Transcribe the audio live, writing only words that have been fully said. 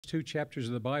Two chapters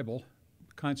of the Bible,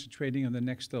 concentrating on the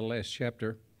next to the last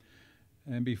chapter.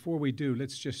 And before we do,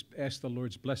 let's just ask the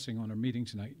Lord's blessing on our meeting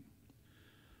tonight.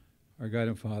 Our God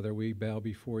and Father, we bow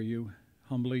before you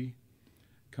humbly,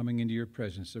 coming into your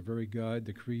presence, the very God,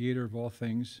 the creator of all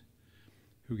things,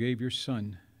 who gave your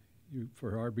Son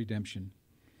for our redemption.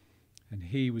 And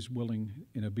he was willing,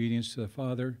 in obedience to the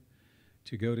Father,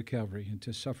 to go to Calvary and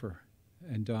to suffer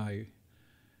and die.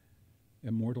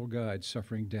 Immortal God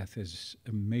suffering death is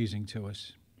amazing to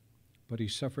us. But he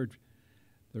suffered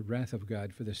the wrath of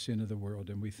God for the sin of the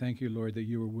world. And we thank you, Lord, that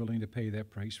you were willing to pay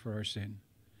that price for our sin,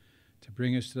 to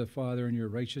bring us to the Father in your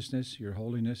righteousness, your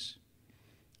holiness,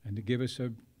 and to give us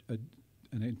an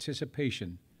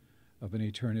anticipation of an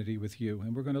eternity with you.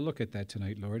 And we're going to look at that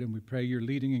tonight, Lord, and we pray your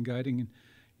leading and guiding and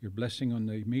your blessing on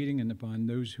the meeting and upon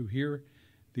those who hear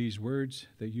these words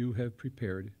that you have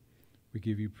prepared. We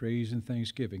give you praise and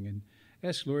thanksgiving and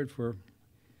ask, Lord, for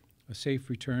a safe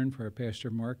return for our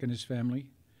Pastor Mark and his family,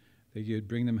 that you'd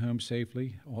bring them home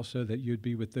safely. Also, that you'd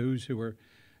be with those who are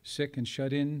sick and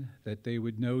shut in, that they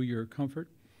would know your comfort,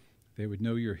 they would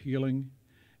know your healing,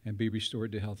 and be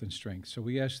restored to health and strength. So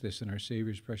we ask this in our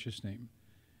Savior's precious name.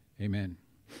 Amen.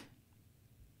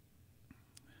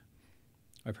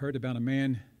 I've heard about a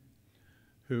man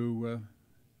who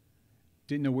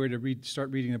didn't know where to start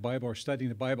reading the Bible or studying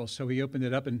the Bible, so he opened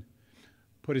it up and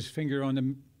put his finger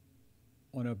on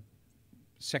a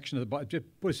section of the Bible, just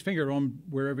put his finger on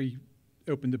wherever he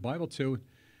opened the Bible to,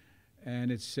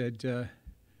 and it said,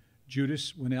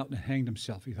 Judas went out and hanged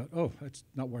himself. He thought, oh, that's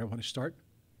not where I want to start.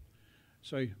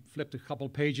 So he flipped a couple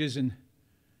of pages and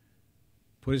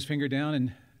put his finger down,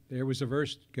 and there was a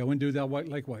verse, go and do thou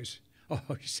likewise. Oh,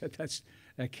 he said,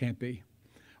 that can't be.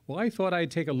 Well, I thought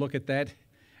I'd take a look at that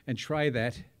and try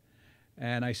that.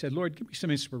 And I said, Lord, give me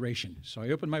some inspiration. So I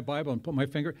opened my Bible and put my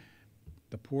finger,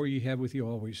 the poor ye have with you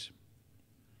always.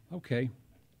 Okay,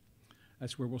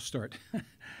 that's where we'll start.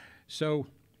 So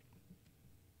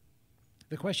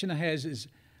the question I have is,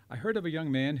 I heard of a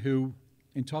young man who,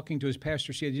 in talking to his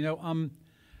pastor, said,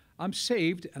 I'm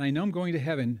saved and I know I'm going to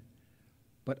heaven,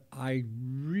 but I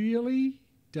really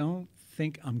don't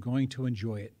think I'm going to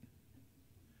enjoy it.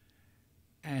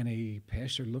 And a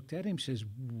pastor looked at him and says,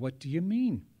 what do you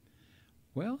mean?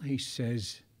 Well, he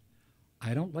says,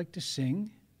 I don't like to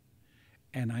sing,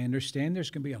 and I understand there's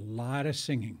going to be a lot of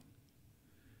singing.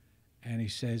 And he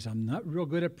says, I'm not real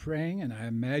good at praying, and I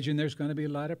imagine there's going to be a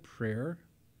lot of prayer.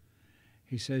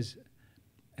 He says,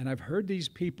 and I've heard these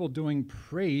people doing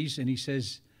praise, and he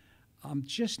says, I'm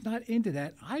just not into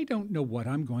that. I don't know what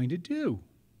I'm going to do.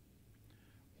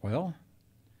 Well,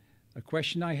 a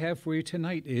question I have for you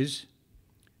tonight is,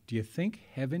 do you think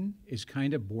heaven is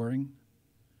kind of boring?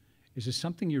 Is it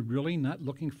something you're really not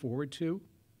looking forward to?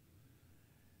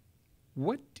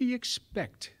 What do you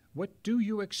expect? What do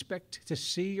you expect to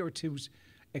see or to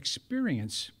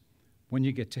experience when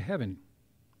you get to heaven?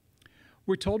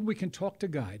 We're told we can talk to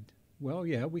God. Well,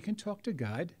 yeah, we can talk to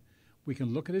God. We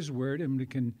can look at his word and we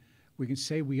can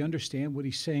say we understand what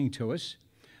he's saying to us.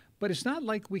 But it's not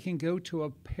like we can go to a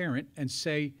parent and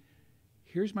say,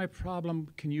 here's my problem,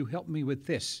 can you help me with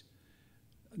this?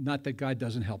 Not that God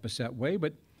doesn't help us that way,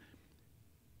 but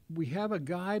we have a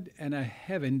God and a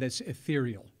heaven that's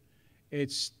ethereal.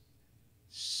 It's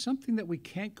something that we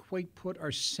can't quite put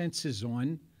our senses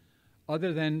on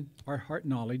other than our heart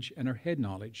knowledge and our head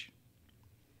knowledge.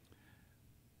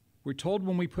 We're told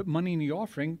when we put money in the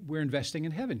offering, we're investing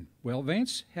in heaven. Well,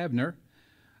 Vance Havner,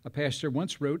 a pastor,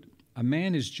 once wrote, a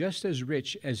man is just as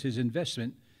rich as his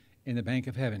investment in the bank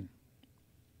of heaven.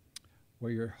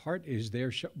 Where your heart is,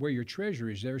 there where your treasure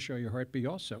is, there shall your heart be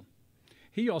also.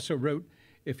 He also wrote,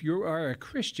 if you are a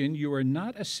Christian, you are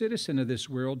not a citizen of this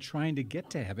world trying to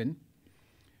get to heaven.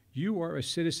 You are a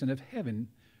citizen of heaven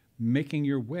making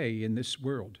your way in this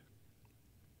world.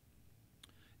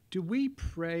 Do we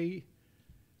pray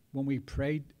when we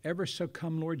pray, ever so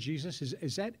come, Lord Jesus?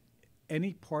 Is that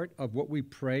any part of what we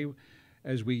pray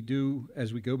as we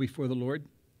go before the Lord?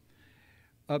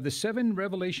 Of the 7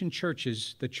 Revelation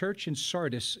churches, the church in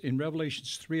Sardis in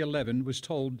Revelations 3:11 was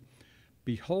told,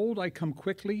 behold, I come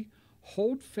quickly,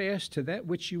 hold fast to that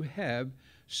which you have,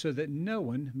 so that no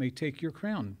one may take your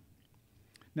crown.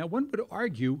 Now, one would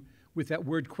argue with that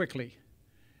word quickly.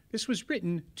 This was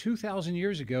written 2,000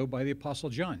 years ago by the Apostle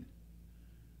John.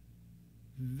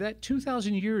 That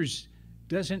 2,000 years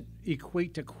doesn't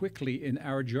equate to quickly in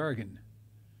our jargon.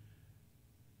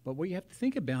 But what you have to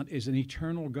think about is an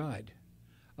eternal God,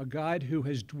 a God who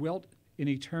has dwelt in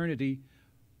eternity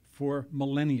for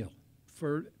millennia,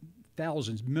 for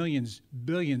thousands, millions,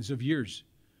 billions of years.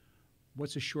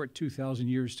 What's a short 2,000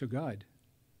 years to God?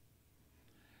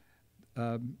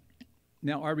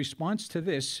 Now, our response to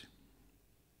this,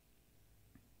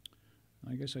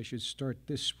 I guess I should start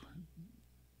this,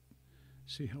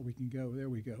 see how we can go. There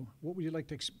we go. What would you like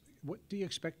to, what do you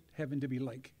expect heaven to be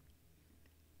like?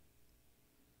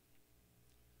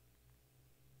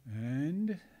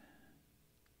 And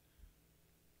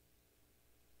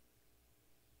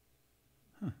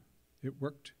it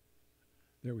worked.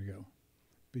 There we go.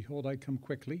 Behold, I come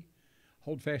quickly.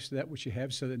 Hold fast to that which you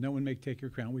have so that no one may take your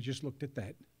crown. We just looked at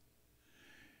that.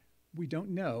 We don't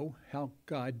know how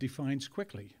God defines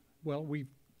quickly. Well, we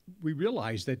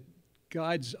realize that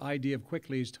God's idea of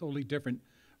quickly is totally different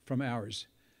from ours.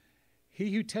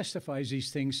 He who testifies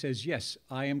these things says, yes,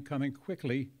 I am coming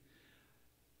quickly.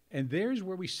 And there's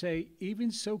where we say, even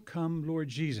so come, Lord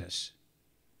Jesus.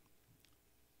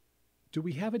 Do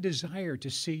we have a desire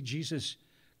to see Jesus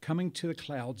coming to the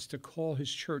clouds to call his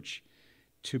church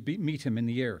to meet him in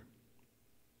the air?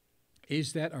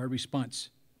 Is that our response?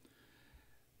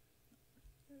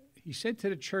 He said to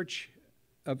the church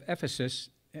of Ephesus,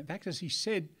 in fact, as he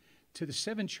said to the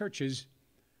 7 churches,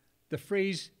 the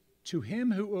phrase, to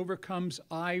him who overcomes,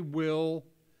 I will,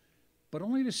 but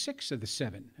only to 6 of the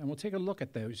 7. And we'll take a look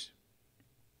at those.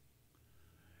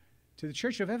 To the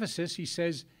church of Ephesus, he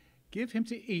says, give him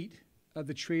to eat of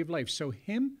the tree of life. So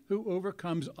him who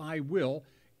overcomes, I will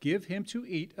give him to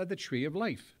eat of the tree of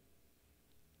life.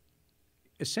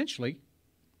 Essentially,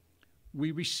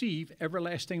 we receive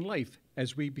everlasting life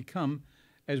as we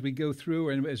go through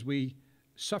and as we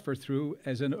suffer through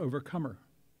as an overcomer.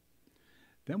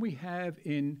 Then we have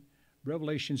in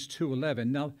Revelations 2:11.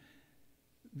 Now,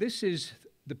 this is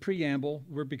the preamble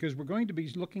because we're going to be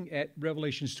looking at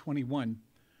Revelations 21.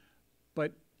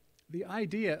 But the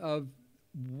idea of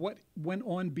what went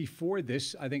on before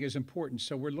this, I think, is important.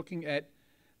 So we're looking at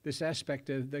this aspect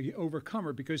of the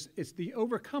overcomer because it's the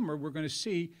overcomer we're going to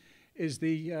see is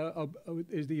the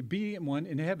obedient one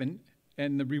in heaven,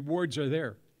 and the rewards are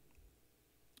there.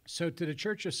 So to the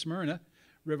church of Smyrna,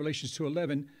 Revelations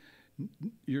 2:11,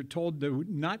 you're told to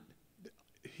not,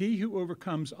 he who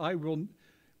overcomes will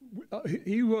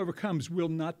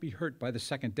not be hurt by the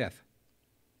second death.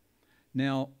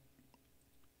 Now,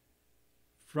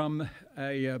 from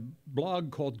a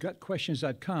blog called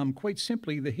gutquestions.com, quite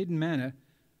simply, the hidden manna,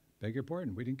 beg your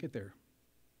pardon, we didn't get there.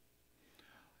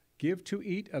 Give to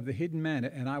eat of the hidden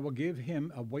manna, and I will give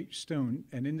him a white stone,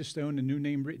 and in the stone a new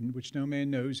name written, which no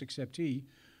man knows except he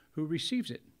who receives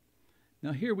it.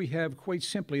 Now here we have quite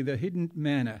simply the hidden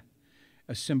manna,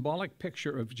 a symbolic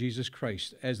picture of Jesus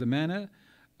Christ. As the manna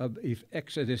of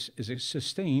Exodus is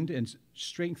sustained and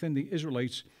strengthened the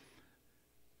Israelites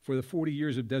for the 40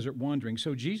 years of desert wandering,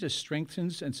 so Jesus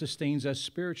strengthens and sustains us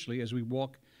spiritually as we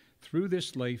walk through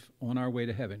this life on our way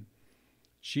to heaven.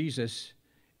 Jesus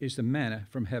is the manna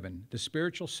from heaven, the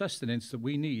spiritual sustenance that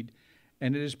we need,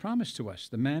 and it is promised to us.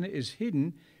 The manna is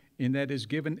hidden in that it is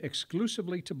given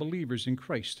exclusively to believers in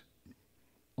Christ.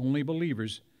 Only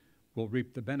believers will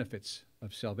reap the benefits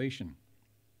of salvation.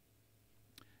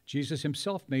 Jesus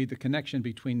himself made the connection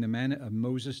between the manna of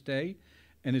Moses' day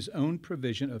and his own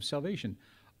provision of salvation.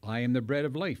 I am the bread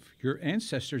of life. Your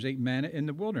ancestors ate manna in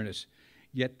the wilderness,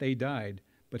 yet they died.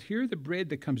 But here the bread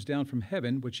that comes down from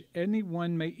heaven, which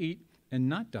anyone may eat and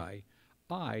not die.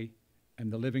 I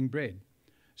am the living bread.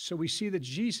 So we see that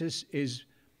Jesus is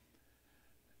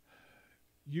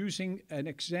using an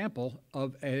example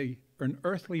of an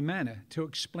earthly manna to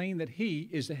explain that he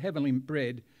is the heavenly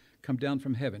bread come down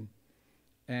from heaven.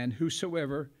 And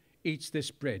whosoever eats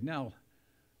this bread. Now,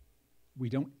 we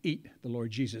don't eat the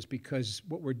Lord Jesus because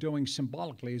what we're doing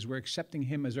symbolically is we're accepting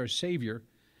him as our Savior.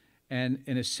 And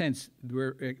in a sense,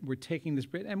 we're taking this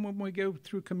bread. And when we go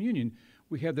through communion,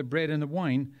 we have the bread and the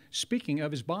wine, speaking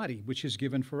of his body, which is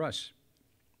given for us.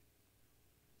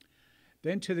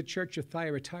 Then to the church of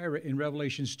Thyatira in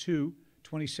Revelations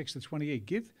 2:26-28,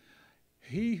 give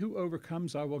he who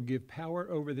overcomes, I will give power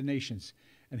over the nations,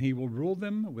 and he will rule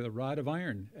them with a rod of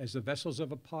iron. As the vessels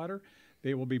of a potter,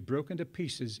 they will be broken to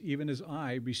pieces, even as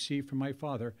I received from my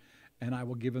Father, and I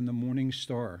will give him the morning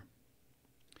star.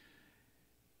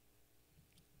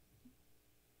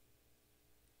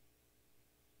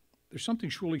 There's something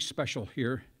truly special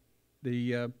here.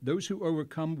 Those who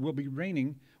overcome will be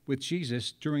reigning with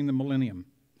Jesus during the millennium.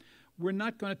 We're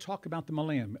not going to talk about the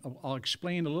millennium. I'll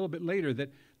explain a little bit later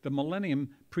that the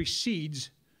millennium precedes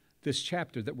this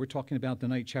chapter that we're talking about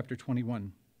tonight, chapter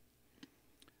 21.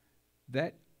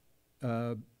 That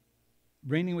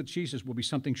reigning with Jesus will be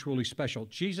something truly special.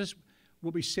 Jesus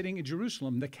will be sitting in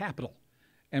Jerusalem, the capital,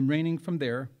 and reigning from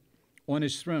there on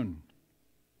his throne.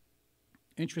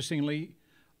 Interestingly,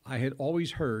 I had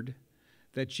always heard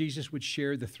that Jesus would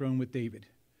share the throne with David.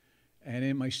 And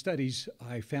in my studies,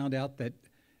 I found out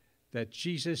that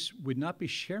Jesus would not be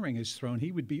sharing his throne.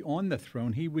 He would be on the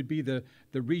throne. He would be the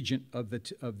regent of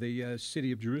the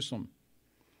city of Jerusalem.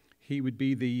 He would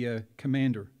be the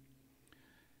commander.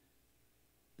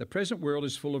 The present world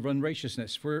is full of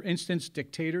unrighteousness. For instance,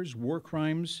 dictators, war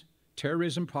crimes,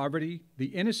 terrorism, poverty. The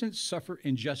innocent suffer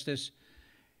injustice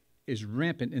is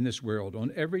rampant in this world.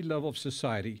 On every level of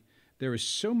society, there is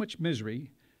so much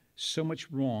misery, so much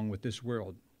wrong with this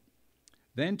world.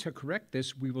 Then to correct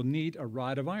this, we will need a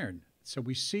rod of iron. So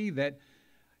we see that,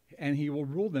 and he will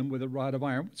rule them with a rod of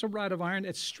iron. What's a rod of iron?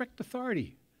 It's strict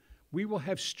authority. We will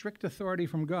have strict authority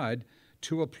from God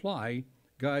to apply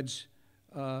God's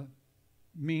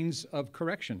means of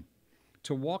correction.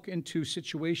 To walk into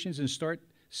situations and start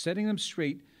setting them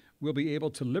straight, we'll be able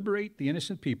to liberate the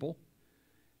innocent people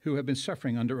who have been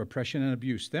suffering under oppression and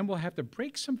abuse. Then we'll have to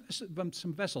break some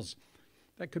vessels.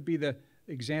 That could be the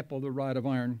example of the rod of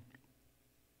iron.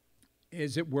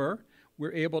 As it were,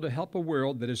 we're able to help a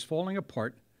world that is falling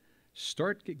apart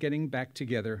start getting back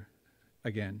together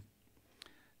again.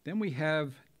 Then we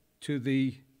have to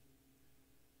the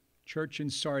church in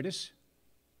Sardis.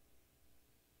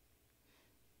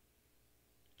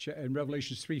 In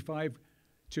Revelation 3:5,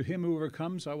 to him who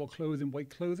overcomes, I will clothe in white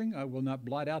clothing. I will not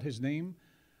blot out his name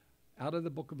out of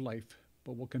the book of life,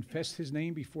 but will confess his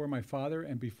name before my Father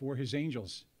and before his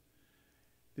angels.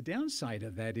 The downside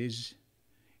of that is,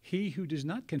 he who does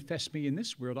not confess me in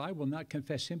this world, I will not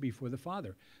confess him before the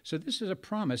Father. So this is a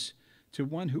promise to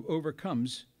one who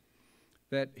overcomes,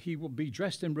 that he will be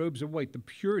dressed in robes of white, the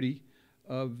purity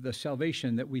of the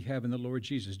salvation that we have in the Lord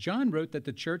Jesus. John wrote that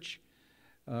the church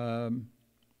in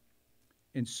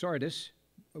Sardis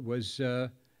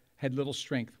had little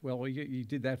strength. Well, he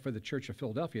did that for the church of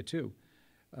Philadelphia too.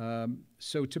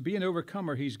 So to be an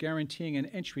overcomer, he's guaranteeing an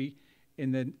entry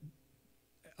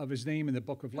of his name in the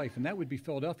book of life, and that would be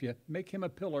Philadelphia. Make him a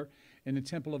pillar in the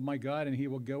temple of my God, and he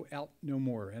will go out no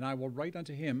more. And I will write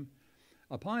unto him,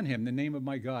 upon him, the name of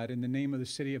my God, and the name of the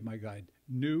city of my God,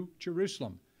 New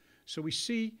Jerusalem. So we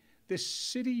see this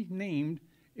city named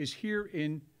is here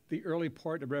in the early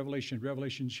part of Revelation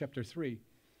chapter 3.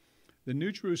 The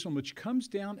New Jerusalem, which comes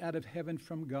down out of heaven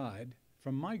from God,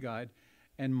 from my God,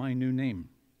 and my new name.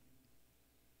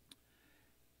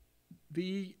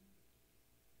 The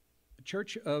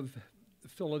church of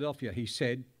Philadelphia, he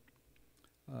said,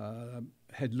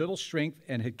 had little strength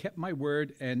and had kept my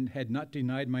word and had not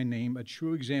denied my name, a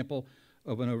true example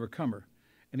of an overcomer.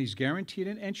 And he's guaranteed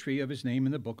an entry of his name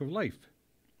in the book of life.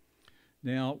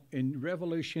 Now, in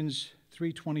Revelations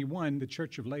 3:21, the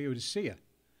church of Laodicea,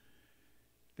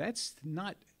 that's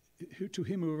not, to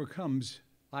him who overcomes,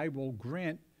 I will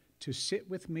grant to sit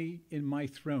with me in my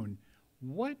throne.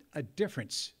 What a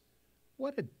difference.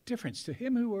 What a difference. To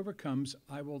him who overcomes,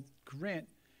 I will grant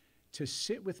to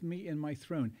sit with me in my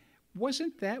throne.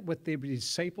 Wasn't that what the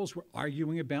disciples were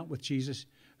arguing about with Jesus?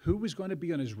 Who was going to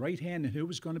be on his right hand and who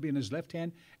was going to be on his left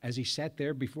hand as he sat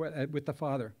there before with the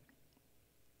Father?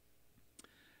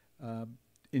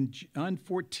 In John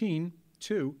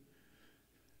 14:2,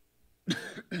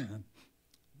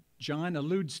 John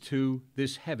alludes to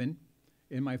this heaven.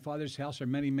 In my Father's house are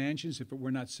many mansions. If it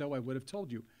were not so, I would have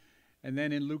told you. And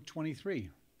then in Luke 23,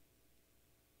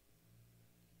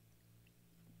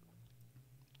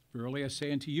 verily I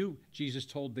say unto you, Jesus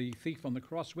told the thief on the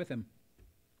cross with him,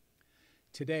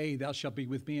 today thou shalt be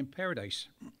with me in paradise.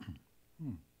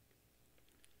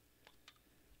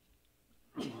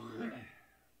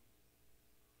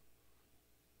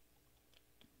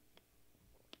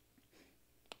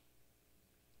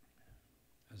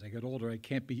 As I get older, I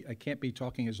can't be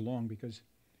talking as long because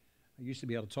I used to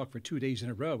be able to talk for 2 days in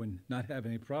a row and not have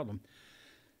any problem.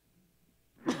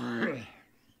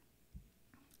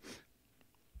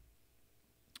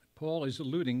 Paul is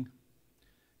alluding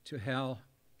to how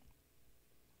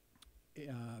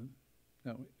in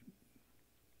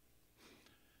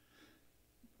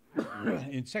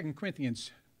 2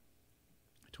 Corinthians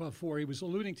 12:4, he was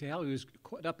alluding to how he was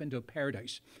caught up into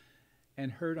paradise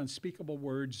and heard unspeakable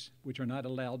words which are not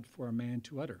allowed for a man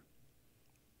to utter.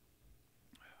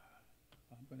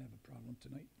 I'm going to have a problem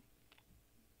tonight.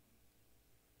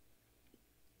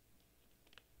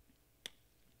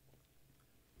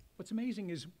 What's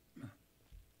amazing is,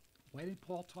 why didn't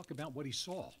Paul talk about what he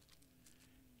saw?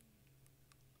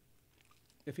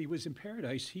 If he was in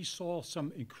paradise, he saw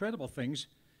some incredible things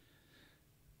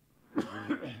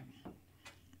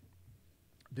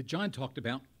that John talked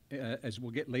about, as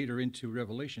we'll get later into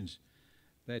Revelations,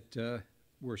 that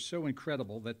were so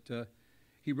incredible that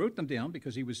he wrote them down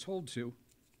because he was told to.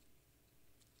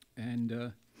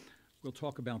 And we'll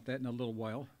talk about that in a little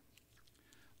while.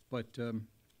 But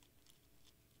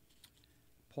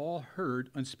Paul heard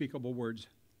unspeakable words.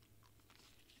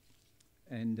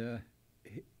 And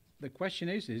the question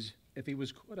is if he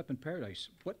was caught up in paradise,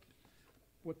 what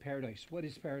paradise? What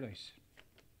is paradise?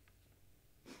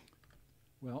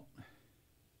 Well,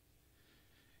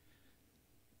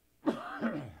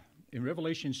 in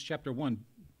Revelation chapter 1,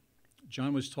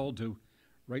 John was told to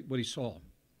write what he saw.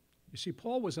 You see,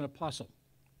 Paul was an apostle,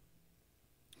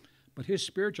 but his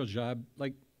spiritual job,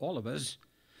 like all of us,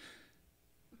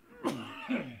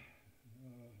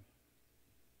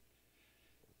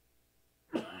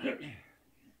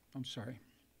 I'm sorry,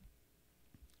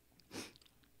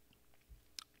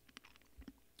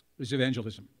 was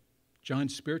evangelism.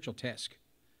 John's spiritual task,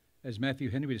 as Matthew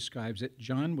Henry describes it,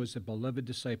 John was a beloved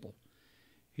disciple.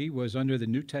 He was under the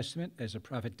New Testament as a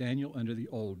prophet Daniel under the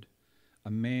Old,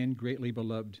 a man greatly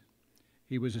beloved.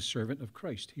 He was a servant of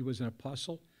Christ. He was an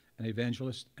apostle, an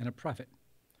evangelist, and a prophet.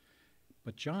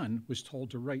 But John was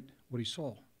told to write what he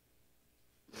saw.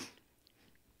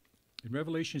 In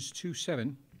Revelations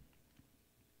 2:7,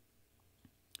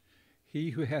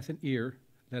 he who hath an ear,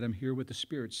 let him hear what the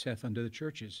Spirit saith unto the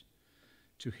churches.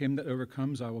 To him that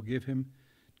overcomes I will give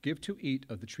to eat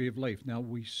of the tree of life. Now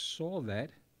we saw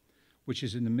that, which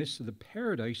is in the midst of the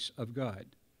paradise of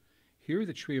God. Here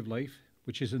the tree of life,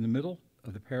 which is in the middle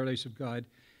of the paradise of God,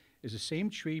 is the same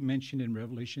tree mentioned in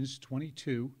Revelations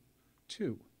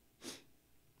 22:2.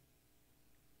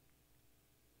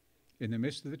 In the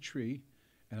midst of the tree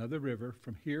and of the river,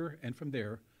 from here and from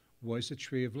there, was the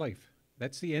tree of life.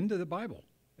 That's the end of the Bible.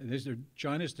 And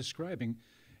John is describing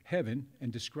heaven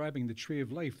and describing the tree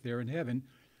of life there in heaven,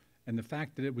 and the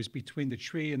fact that it was between the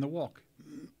tree and the walk.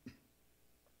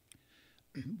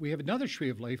 We have another tree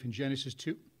of life in Genesis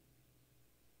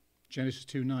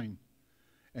 2:9.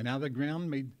 And out of the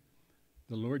ground made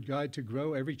the Lord God to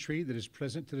grow every tree that is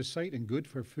pleasant to the sight and good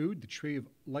for food, the tree of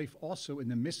life also in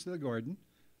the midst of the garden,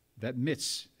 that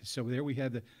midst. So there we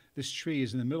have this tree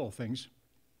is in the middle of things,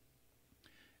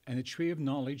 and the tree of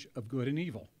knowledge of good and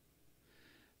evil.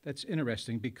 That's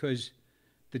interesting because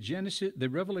the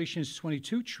Revelations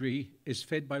 22 tree is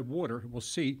fed by water, we'll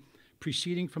see,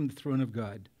 proceeding from the throne of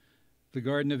God. The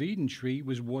Garden of Eden tree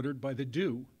was watered by the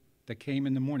dew that came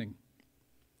in the morning.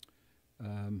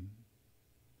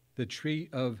 The tree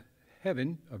of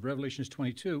heaven, of Revelations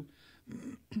 22,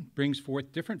 brings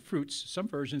forth different fruits. Some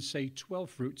versions say 12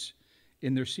 fruits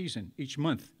in their season, each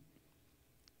month.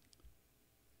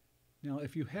 Now,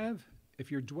 if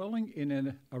you're dwelling in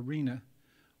an arena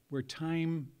where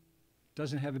time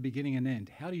doesn't have a beginning and end,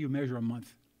 how do you measure a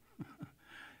month?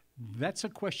 That's a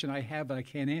question I have that I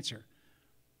can't answer.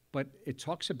 But it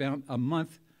talks about a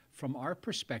month from our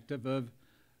perspective of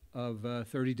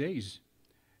 30 days.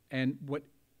 And what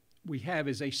we have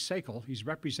is a cycle. He's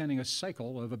representing a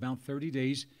cycle of about 30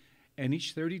 days, and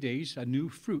each 30 days a new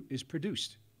fruit is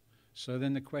produced. So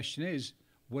then the question is,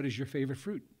 what is your favorite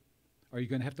fruit? Are you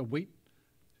going to have to wait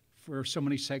for so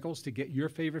many cycles to get your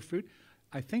favorite fruit?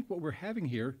 I think what we're having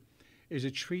here is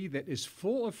a tree that is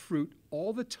full of fruit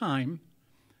all the time,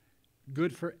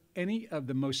 good for any of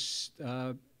the most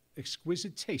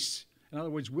exquisite tastes. In other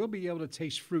words, we'll be able to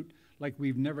taste fruit like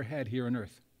we've never had here on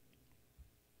earth.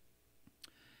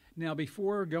 Now,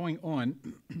 before going on,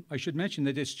 I should mention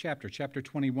that this chapter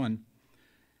 21,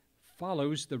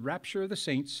 follows the rapture of the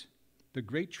saints, the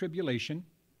Great Tribulation,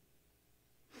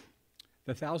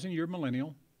 the 1,000-year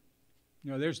millennial.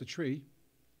 There's the tree.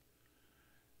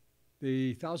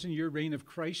 The 1,000-year reign of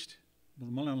Christ, the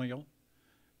millennial.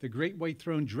 The Great White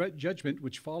Throne judgment,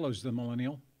 which follows the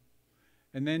millennial.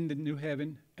 And then the new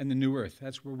heaven and the new earth.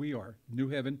 That's where we are, new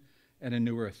heaven and a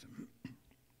new earth.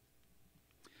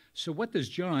 So what does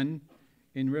John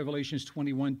in Revelations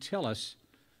 21 tell us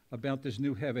about this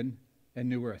new heaven and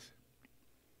new earth?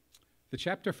 The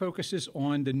chapter focuses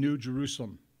on the New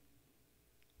Jerusalem.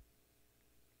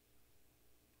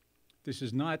 This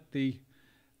is not the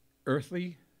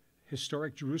earthly,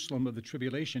 historic Jerusalem of the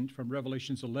tribulation from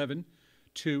Revelations 11,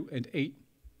 2, and 8,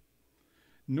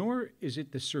 nor is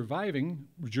it the surviving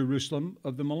Jerusalem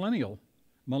of the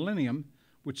millennium,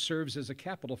 which serves as a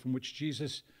capital from which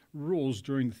Jesus rules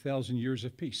during the 1,000 years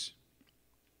of peace.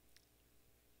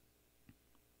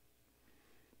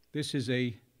 This is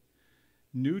a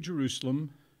new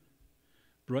Jerusalem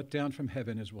brought down from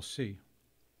heaven, as we'll see.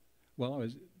 Well,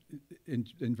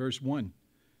 in verse 1.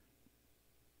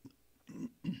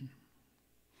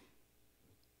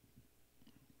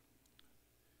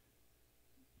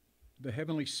 The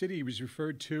heavenly city was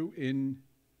referred to in,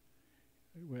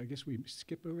 well, I guess we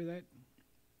skip over that.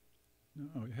 No,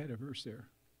 I had a verse there.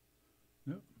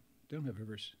 No, don't have a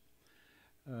verse.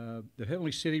 The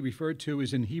heavenly city referred to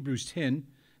is in Hebrews 10,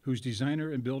 whose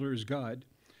designer and builder is God.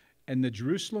 And the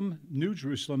Jerusalem, New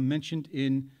Jerusalem, mentioned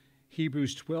in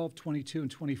Hebrews 12, 22,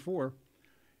 and 24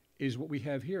 is what we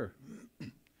have here.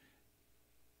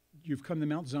 You've come to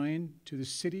Mount Zion, to the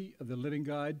city of the living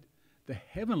God, the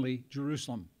heavenly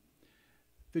Jerusalem.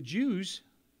 The Jews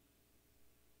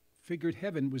figured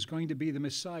heaven was going to be the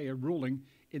Messiah ruling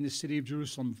in the city of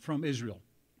Jerusalem from Israel.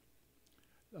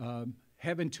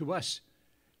 Heaven to us,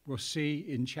 we'll see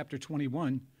in chapter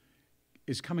 21,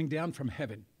 is coming down from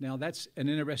heaven. Now, that's an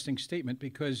interesting statement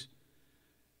because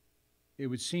it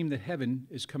would seem that heaven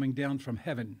is coming down from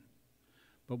heaven.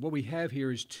 But what we have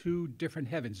here is two different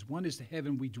heavens. One is the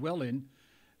heaven we dwell in.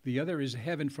 The other is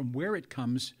heaven from where it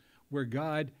comes, where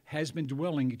God has been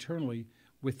dwelling eternally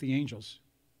with the angels.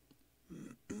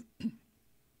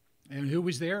 And who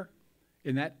was there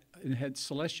in that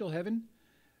celestial heaven?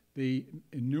 The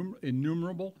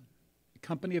innumerable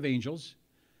company of angels,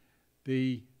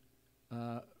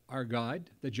 our God,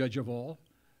 the judge of all,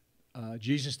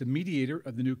 Jesus, the mediator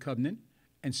of the new covenant,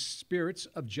 and spirits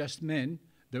of just men,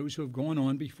 those who have gone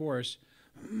on before us,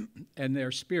 and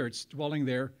their spirits dwelling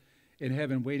there in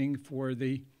heaven, waiting for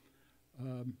the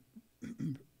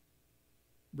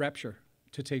rapture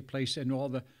to take place and all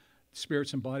the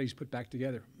spirits and bodies put back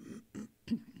together.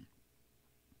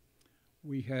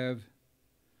 We have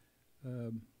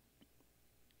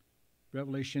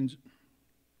Revelations.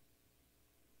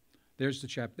 There's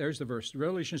the verse.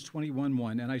 Revelations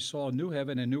 21:1. And I saw a new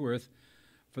heaven and new earth,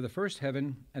 for the first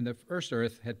heaven and the first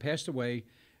earth had passed away,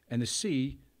 and the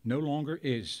sea no longer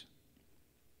is.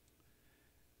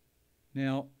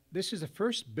 Now, this is the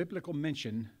first biblical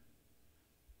mention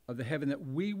of the heaven that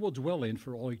we will dwell in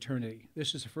for all eternity.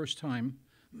 This is the first time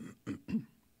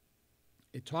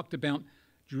it talked about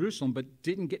Jerusalem, but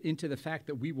didn't get into the fact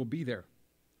that we will be there.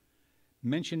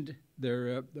 Mentioned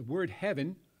there, the word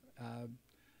heaven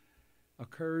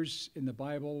occurs in the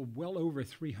Bible well over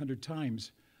 300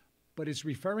 times, but it's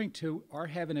referring to our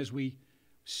heaven as we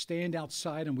stand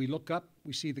outside and we look up,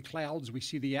 we see the clouds, we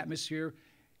see the atmosphere.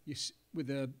 With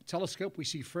a telescope, we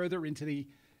see further into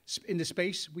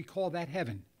space. We call that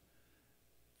heaven.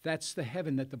 That's the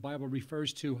heaven that the Bible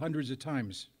refers to hundreds of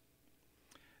times.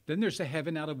 Then there's the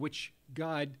heaven out of which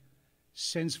God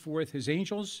sends forth his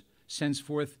angels,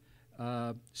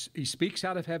 he speaks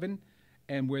out of heaven,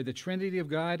 and where the Trinity of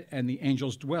God and the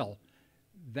angels dwell.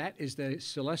 That is the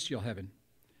celestial heaven.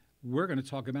 We're going to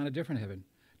talk about a different heaven.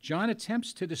 John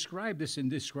attempts to describe this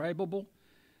indescribable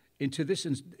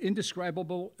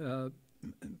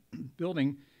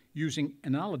building using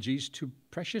analogies to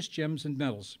precious gems and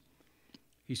metals.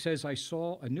 He says, I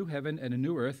saw a new heaven and a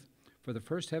new earth, for the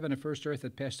first heaven and first earth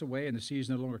had passed away, and the sea is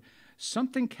no longer.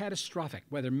 Something catastrophic,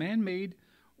 whether man-made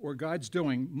or God's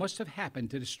doing, must have happened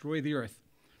to destroy the earth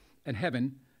and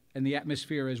heaven and the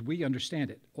atmosphere as we understand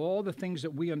it. All the things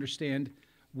that we understand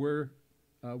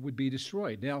would be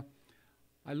destroyed. Now,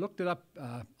 I looked it up.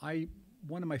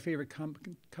 One of my favorite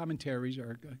commentaries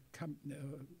or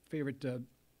favorite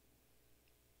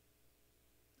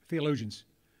theologians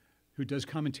who does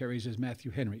commentaries is Matthew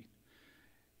Henry.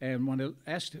 And when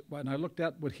I looked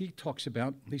at what he talks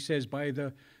about, he says, by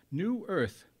the new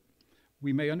earth,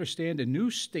 we may understand a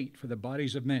new state for the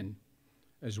bodies of men,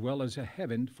 as well as a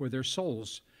heaven for their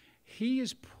souls. He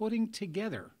is putting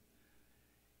together,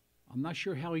 I'm not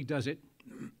sure how he does it,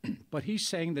 but he's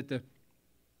saying that the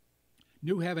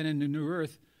new heaven and the new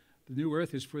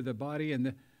earth is for the body,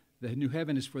 and the new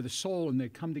heaven is for the soul, and they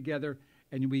come together,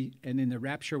 and in the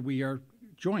rapture we are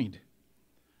joined.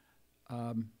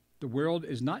 The world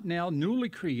is not now newly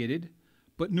created,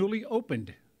 but newly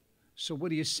opened. So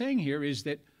what he is saying here is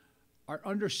that our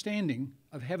understanding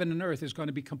of heaven and earth is going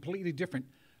to be completely different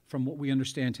from what we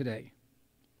understand today,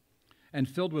 and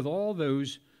filled with all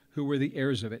those who were the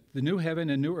heirs of it. The new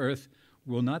heaven and new earth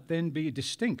will not then be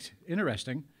distinct,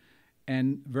 interesting,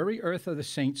 and very earth of the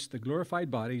saints, the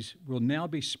glorified bodies, will now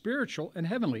be spiritual and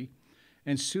heavenly,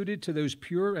 and suited to those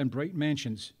pure and bright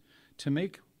mansions, to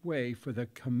make way for the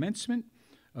commencement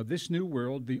of this new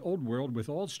world, the old world, with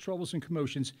all its troubles and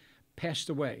commotions, passed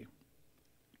away.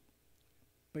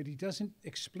 But he doesn't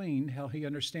explain how he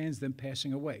understands them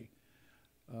passing away.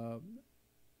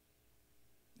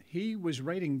 He was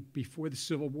writing before the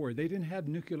Civil War. They didn't have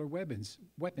nuclear weapons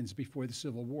before the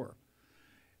Civil War.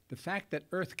 The fact that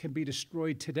Earth can be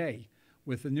destroyed today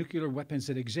with the nuclear weapons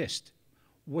that exist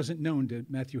wasn't known to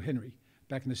Matthew Henry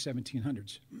back in the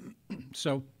 1700s.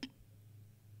 So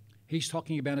he's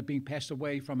talking about it being passed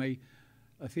away from a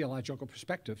theological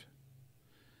perspective.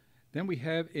 Then we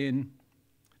have in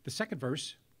the second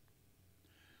verse,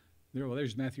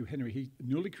 there's Matthew Henry. He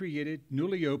newly created,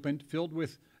 newly opened, filled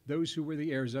with those who were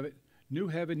the heirs of it. New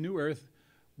heaven, new earth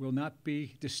will not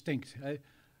be distinct.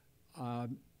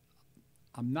 I'm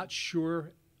not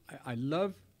sure. I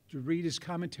love to read his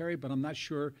commentary, but I'm not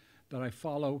sure that I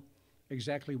follow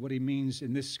exactly what he means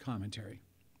in this commentary.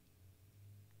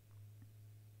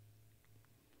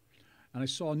 And I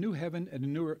saw a new heaven and a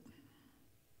new earth.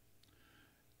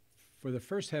 For the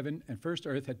first heaven and first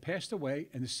earth had passed away,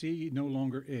 and the sea no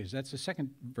longer is. That's the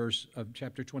second verse of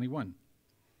chapter 21.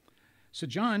 So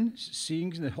John,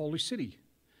 seeing the holy city,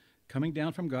 coming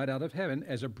down from God out of heaven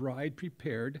as a bride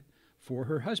prepared for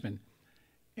her husband.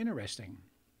 Interesting.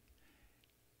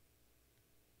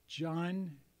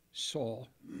 John saw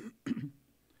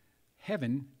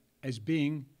heaven as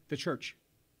being the church.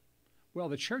 Well,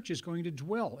 the church is going to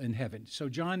dwell in heaven. So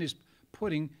John is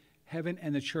putting heaven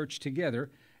and the church together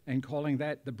and calling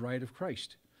that the bride of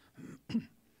Christ.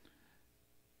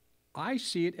 I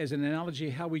see it as an analogy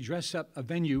how we dress up a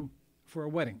venue for a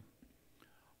wedding.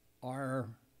 Our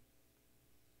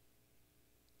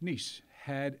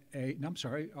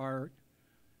our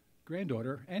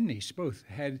granddaughter and niece both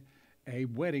had a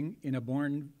wedding in a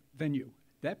barn venue.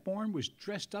 That barn was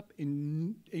dressed up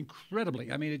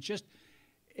incredibly. I mean,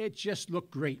 it just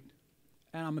looked great.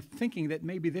 And I'm thinking that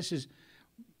maybe this is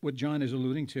what John is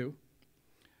alluding to.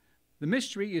 The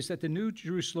mystery is that the new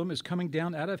Jerusalem is coming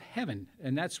down out of heaven,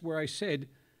 and that's where I said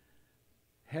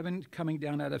heaven coming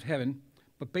down out of heaven.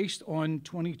 But based on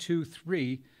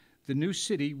 22:3, the new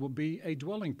city will be a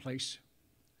dwelling place.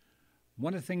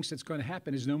 One of the things that's going to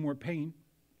happen is no more pain.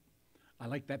 I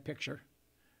like that picture.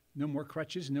 No more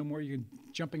crutches, no more you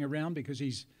jumping around because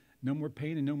he's no more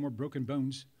pain and no more broken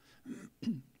bones.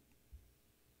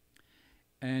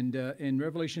 And in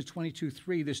Revelation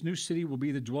 22:3, this new city will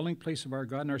be the dwelling place of our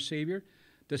God and our Savior.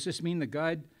 Does this mean that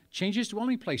God changes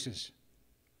dwelling places?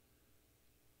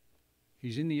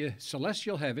 He's in the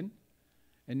celestial heaven,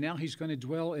 and now he's going to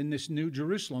dwell in this new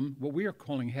Jerusalem, what we are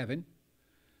calling heaven.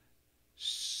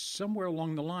 Somewhere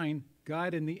along the line,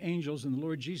 God and the angels and the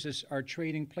Lord Jesus are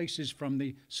trading places from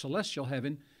the celestial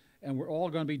heaven, and we're all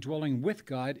going to be dwelling with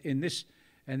God in this.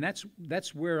 And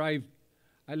that's where I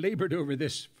labored over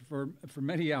this for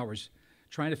many hours,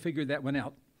 trying to figure that one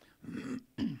out.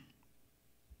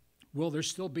 Will there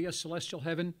still be a celestial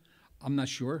heaven? I'm not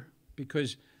sure,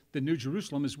 because the New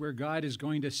Jerusalem is where God is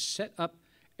going to set up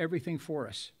everything for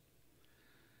us.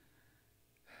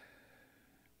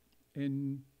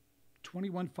 In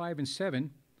 21:5 and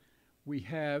 7, we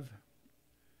have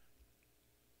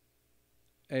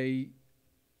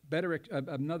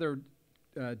another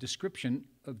description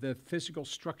of the physical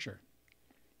structure.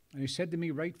 And he said to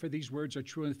me, write, for these words are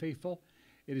true and faithful.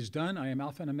 It is done. I am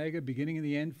Alpha and Omega, beginning and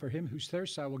the end. For him who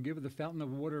thirsts, I will give of the fountain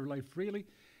of water of life freely.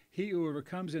 He who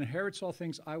overcomes and inherits all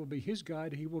things, I will be his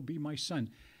God. He will be my son.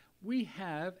 We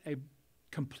have a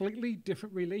completely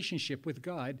different relationship with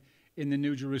God in the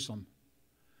New Jerusalem.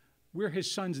 We're his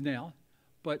sons now,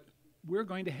 but we're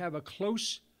going to have a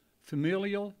close,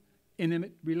 familial,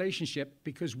 intimate relationship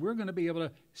because we're going to be able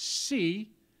to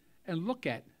see and look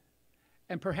at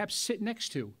and perhaps sit next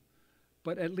to,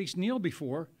 but at least kneel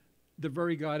before the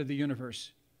very God of the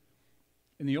universe.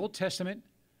 In the Old Testament,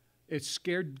 it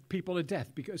scared people to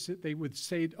death because they would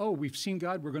say, oh, we've seen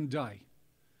God, we're going to die.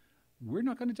 We're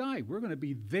not going to die. We're going to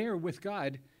be there with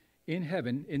God in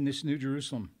heaven in this New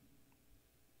Jerusalem.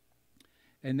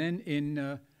 And then in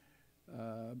okay,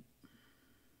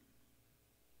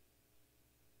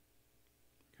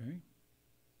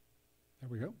 there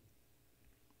we go.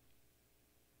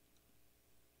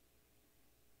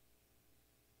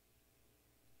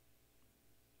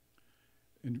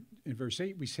 In verse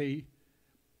 8, we say,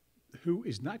 who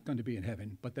is not going to be in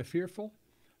heaven, but the fearful,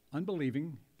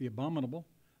 unbelieving, the abominable,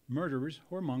 murderers,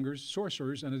 whoremongers,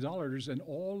 sorcerers, and idolaters, and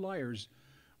all liars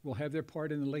will have their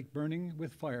part in the lake burning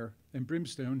with fire and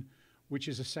brimstone, which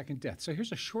is a second death. So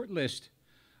here's a short list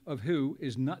of who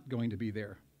is not going to be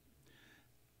there.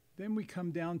 Then we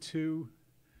come down to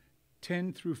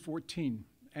 10 through 14.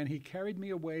 And he carried me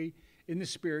away in the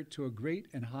spirit to a great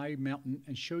and high mountain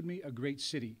and showed me a great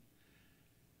city.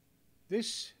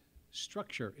 This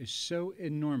structure is so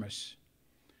enormous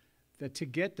that to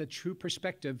get the true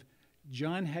perspective,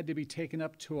 John had to be taken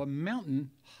up to a mountain,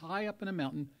 high up in a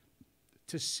mountain,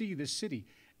 to see the city.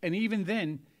 And even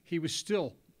then, he was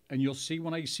still, and you'll see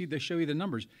when they show you the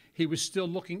numbers, he was still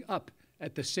looking up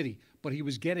at the city, but he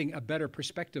was getting a better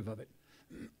perspective of it.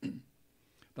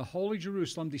 The holy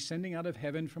Jerusalem descending out of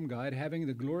heaven from God, having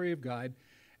the glory of God,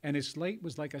 and its light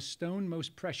was like a stone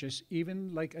most precious,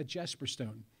 even like a jasper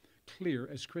stone, clear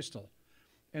as crystal.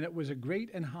 And it was a great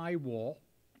and high wall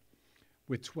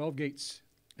with 12 gates.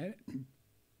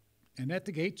 And at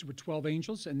the gates were 12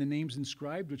 angels and the names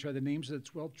inscribed, which are the names of the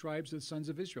 12 tribes of the sons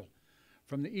of Israel.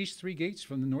 from the east 3 gates,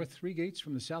 from the north 3 gates,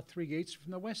 from the south 3 gates,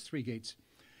 from the west 3 gates.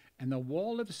 And the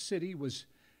wall of the city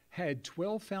had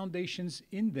 12 foundations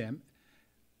in them,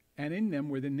 and in them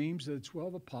were the names of the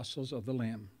 12 apostles of the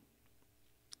Lamb.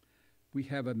 We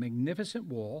have a magnificent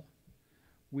wall.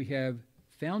 We have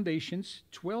foundations,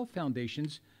 12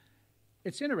 foundations.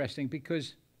 It's interesting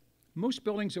because most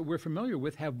buildings that we're familiar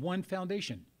with have one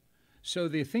foundation. So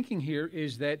the thinking here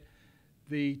is that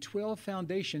the 12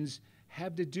 foundations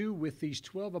have to do with these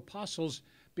 12 apostles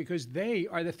because they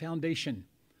are the foundation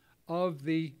of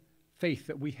the faith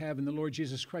that we have in the Lord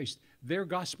Jesus Christ. Their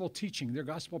gospel teaching, their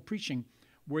gospel preaching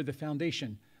were the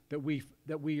foundation that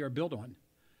we are built on.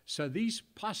 So these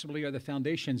possibly are the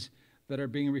foundations that are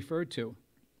being referred to.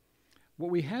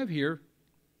 What we have here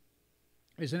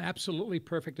is an absolutely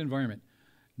perfect environment.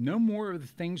 No more of the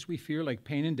things we fear like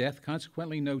pain and death,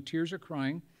 consequently no tears or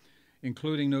crying,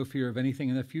 including no fear of anything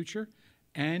in the future,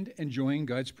 and enjoying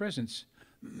God's presence.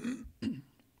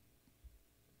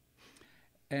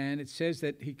 And it says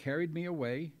that he carried me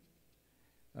away.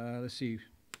 Let's see.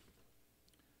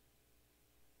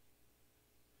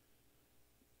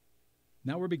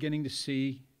 Now we're beginning to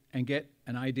see and get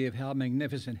an idea of how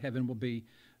magnificent heaven will be.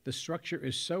 The structure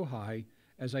is so high,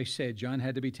 as I said, John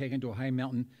had to be taken to a high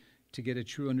mountain to get a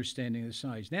true understanding of the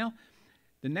size. Now,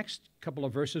 the next couple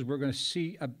of verses, we're going to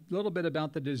see a little bit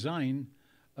about the design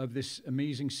of this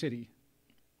amazing city.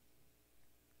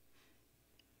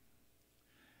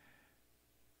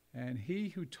 And he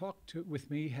who talked with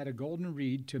me had a golden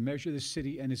reed to measure the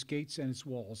city and its gates and its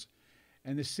walls.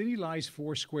 And the city lies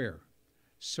 4 square.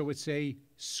 So it's a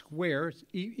square,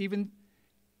 even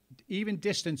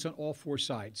distance on all 4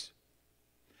 sides.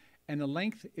 And the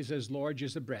length is as large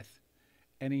as the breadth.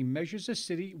 And he measures the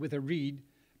city with a reed,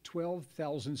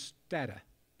 12,000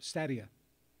 stadia.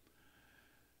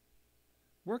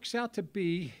 Works out to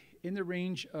be in the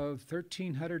range of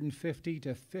 1,350 to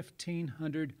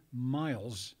 1,500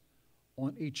 miles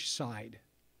on each side.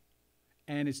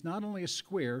 And it's not only a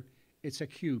square, it's a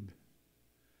cube.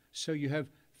 So you have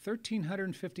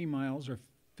 1,350 miles or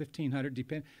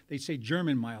 1,500, they say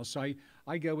German miles. So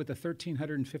I go with the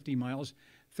 1,350 miles,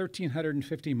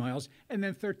 1,350 miles, and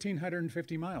then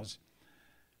 1,350 miles.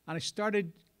 And I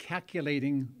started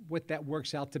calculating what that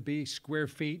works out to be, square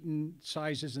feet and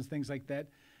sizes and things like that.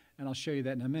 And I'll show you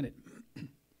that in a minute.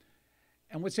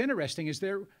 And what's interesting is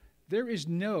there is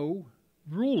no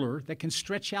ruler that can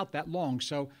stretch out that long.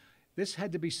 So this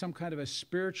had to be some kind of a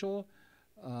spiritual,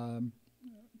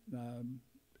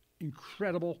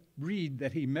 incredible reed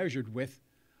that he measured with.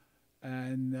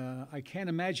 And I can't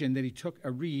imagine that he took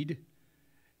a reed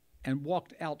and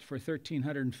walked out for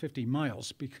 1,350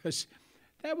 miles because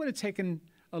that would have taken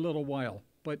a little while,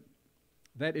 but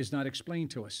that is not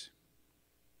explained to us.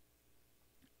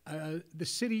 The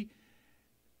city,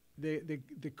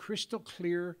 the crystal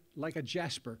clear like a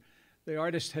jasper. The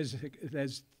artist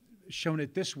has shown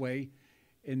it this way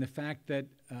in the fact that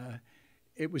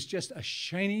it was just a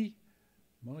shiny,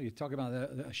 well, you talk about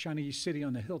a shiny city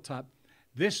on the hilltop.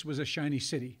 This was a shiny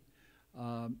city.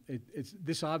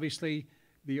 This obviously,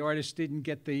 the artist didn't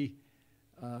get the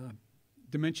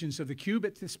dimensions of the cube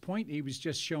at this point. He was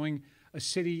just showing a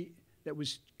city that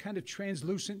was kind of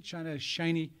translucent, kind of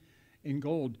shiny in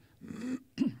gold.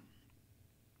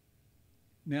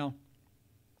 Now,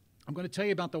 I'm going to tell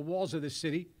you about the walls of the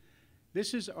city.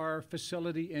 This is our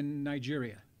facility in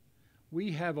Nigeria.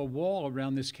 We have a wall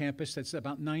around this campus that's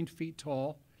about 9 feet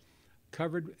tall,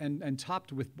 covered and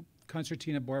topped with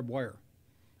concertina barbed wire.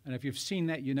 And if you've seen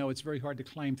that, you know it's very hard to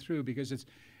climb through because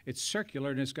it's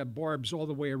circular and it's got barbs all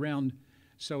the way around.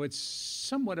 So it's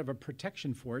somewhat of a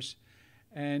protection force.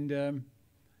 And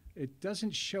it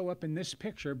doesn't show up in this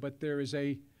picture, but there is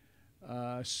a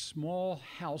small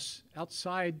house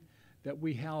outside that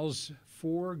we house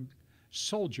 4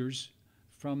 soldiers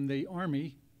from the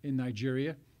army in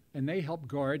Nigeria, and they help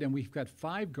guard, and we've got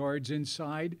 5 guards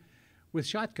inside with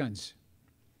shotguns.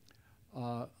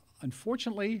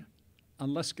 Unfortunately,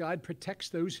 unless God protects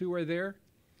those who are there,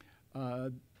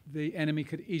 the enemy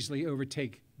could easily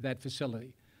overtake that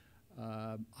facility.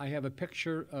 I have a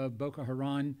picture of Boko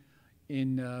Haram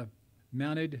in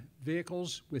mounted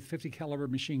vehicles with 50 caliber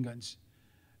machine guns.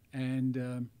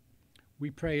 And we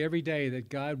pray every day that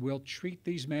God will treat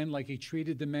these men like he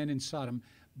treated the men in Sodom,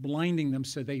 blinding them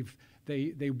so they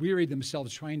wearied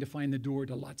themselves trying to find the door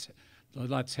to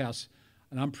Lot's house.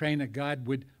 And I'm praying that God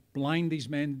would blind these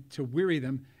men to weary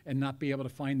them and not be able to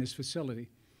find this facility.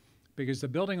 Because the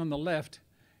building on the left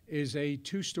is a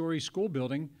 2-story school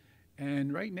building,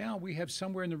 and right now we have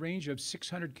somewhere in the range of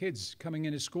 600 kids coming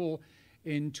into school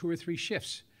in 2 or 3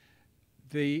 shifts.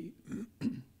 The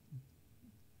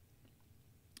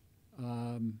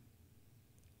Um,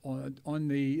 on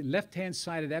the left-hand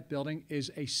side of that building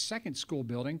is a second school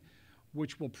building,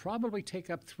 which will probably take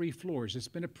up 3 floors. It's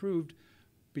been approved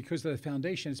because of the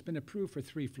foundation. It's been approved for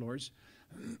 3 floors.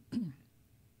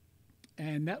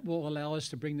 And that will allow us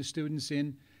to bring the students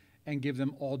in and give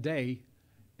them all day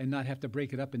and not have to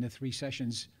break it up into 3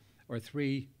 sessions or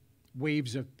 3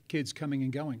 waves of kids coming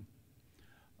and going.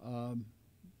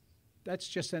 That's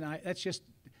just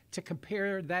to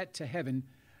compare that to heaven.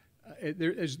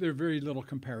 There's very little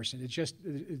comparison. It's just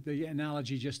the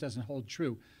analogy just doesn't hold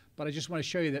true. But I just want to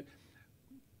show you that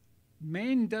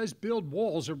man does build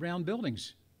walls around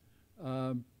buildings.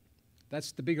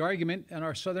 That's the big argument on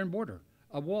our southern border,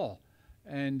 a wall.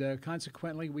 And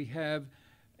consequently, we have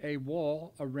a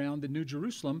wall around the New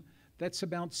Jerusalem that's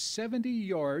about 70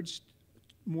 yards,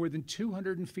 more than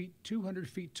 200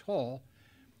 feet tall,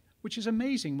 which is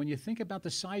amazing when you think about the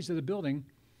size of the building,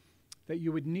 that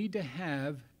you would need to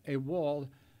have a wall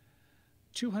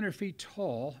 200 feet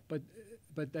tall, but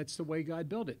that's the way God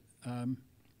built it.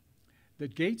 The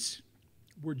gates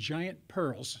were giant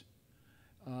pearls,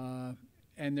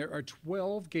 and there are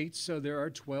 12 gates, so there are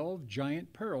 12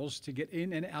 giant pearls to get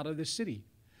in and out of the city.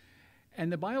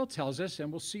 And the Bible tells us,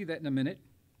 and we'll see that in a minute,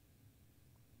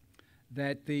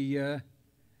 that the,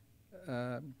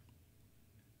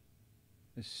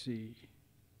 let's see,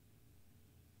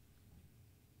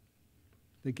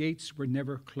 the gates were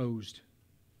never closed.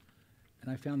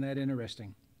 And I found that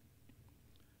interesting.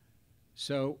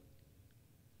 So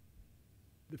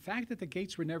the fact that the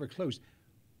gates were never closed,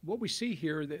 what we see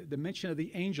here, the mention of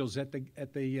the angels at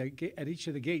each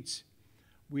of the gates,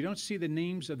 we don't see the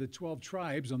names of the 12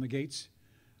 tribes on the gates,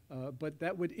 but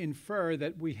that would infer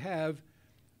that we have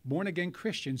born-again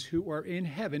Christians who are in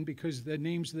heaven because the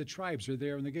names of the tribes are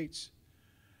there on the gates.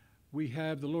 We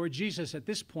have the Lord Jesus at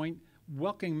this point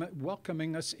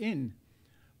welcoming us in.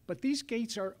 But these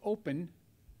gates are open.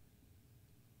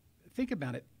 Think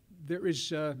about it. There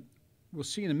is, we'll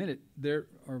see in a minute,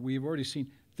 we've already seen,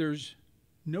 there's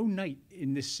no night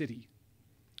in this city.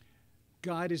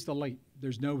 God is the light.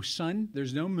 There's no sun,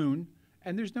 there's no moon,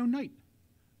 and there's no night,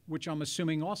 which I'm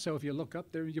assuming also, if you look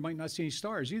up there, you might not see any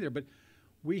stars either. But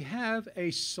we have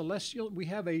a celestial, we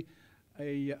have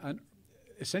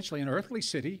essentially an earthly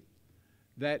city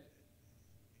that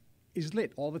is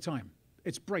lit all the time.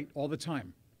 It's bright all the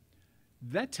time.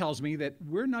 That tells me that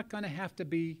we're not going to have to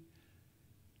be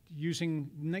using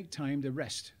nighttime to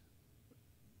rest.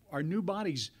 Our new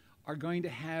bodies are going to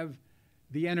have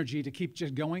the energy to keep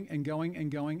just going and going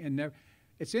and going and never.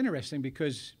 It's interesting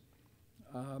because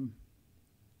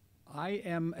I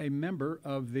am a member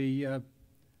of the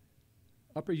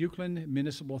Upper Euclid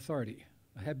Municipal Authority.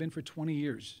 I have been for 20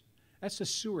 years. That's the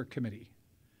sewer committee,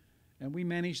 and we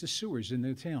manage the sewers in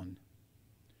the town.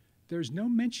 There's no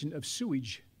mention of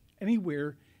sewage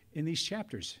anywhere in these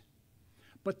chapters,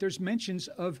 but there's mentions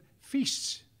of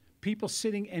feasts, people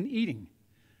sitting and eating.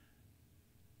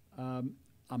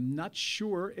 I'm not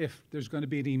sure if there's going to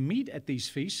be any meat at these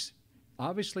feasts.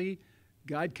 Obviously,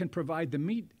 God can provide the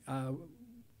meat.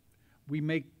 We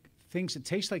make things that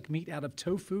taste like meat out of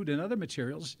tofu and other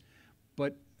materials,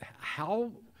 but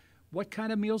what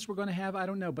kind of meals we're going to have, I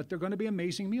don't know, but they're going to be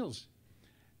amazing meals.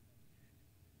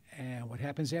 And what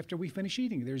happens after we finish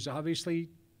eating? There's obviously,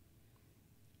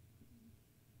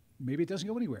 maybe it doesn't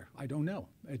go anywhere. I don't know.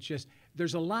 It's just,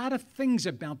 there's a lot of things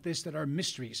about this that are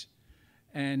mysteries.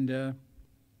 And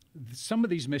some of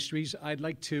these mysteries I'd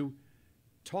like to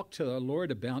talk to the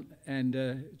Lord about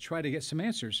and try to get some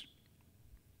answers.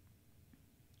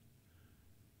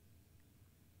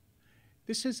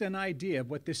 This is an idea of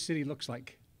what this city looks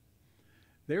like.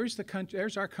 There's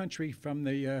our country from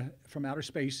outer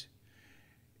space.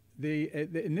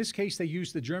 In this case, they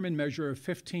used the German measure of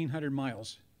 1,500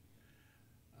 miles.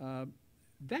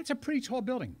 That's a pretty tall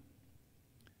building.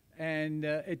 And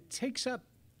it takes up,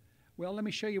 well, let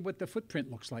me show you what the footprint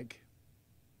looks like.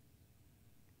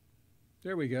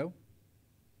 There we go.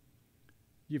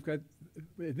 You've got,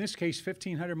 in this case,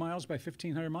 1,500 miles by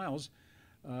 1,500 miles.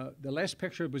 The last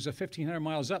picture was 1,500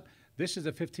 miles up. This is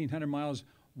 1,500 miles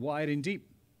wide and deep.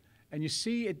 And you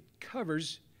see it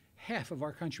covers half of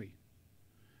our country.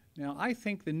 Now, I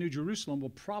think the New Jerusalem will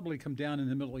probably come down in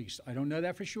the Middle East. I don't know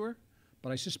that for sure,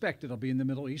 but I suspect it'll be in the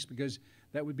Middle East because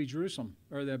that would be Jerusalem,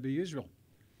 or that would be Israel.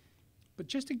 But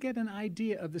just to get an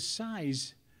idea of the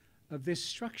size of this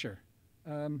structure.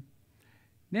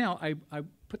 Now, I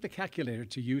put the calculator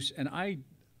to use, and I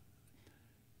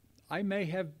may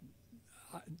have,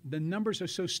 the numbers are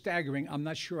so staggering, I'm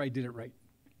not sure I did it right.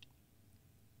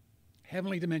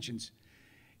 Heavenly dimensions.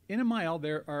 In a mile,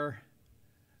 there are,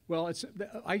 Well,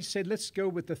 I said let's go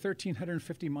with the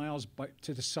 1,350 miles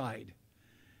to the side.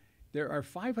 There are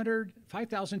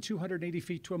 5,280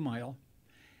 feet to a mile.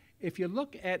 If you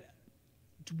look at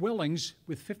dwellings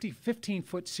with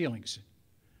 15-foot ceilings,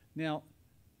 now,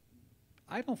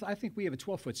 I think we have a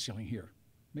 12-foot ceiling here,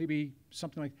 maybe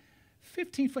something like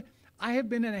 15-foot. I have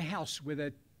been in a house with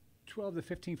a 12 to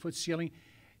 15-foot ceiling,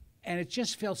 and it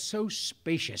just felt so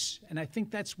spacious. And I think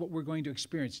that's what we're going to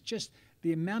experience. Just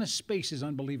the amount of space is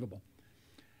unbelievable.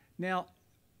 Now,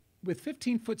 with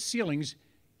 15-foot ceilings,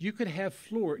 you could have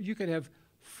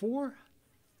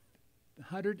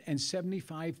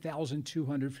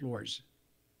 475,200 floors.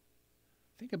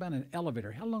 Think about an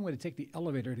elevator. How long would it take the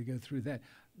elevator to go through that?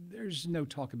 There's no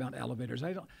talk about elevators.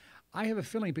 I have a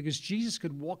feeling because Jesus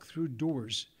could walk through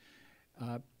doors.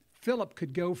 Philip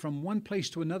could go from one place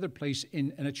to another place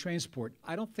in a transport.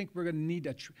 I don't think we're going to need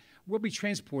we'll be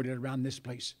transported around this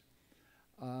place.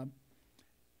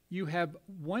 You have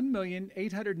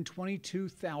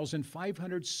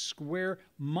 1,822,500 square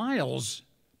miles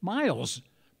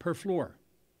per floor.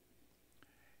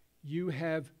 You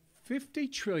have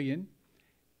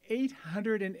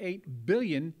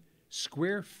 50,808,000,000,000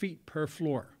 square feet per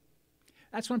floor.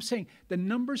 That's what I'm saying. The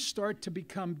numbers start to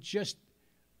become just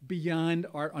beyond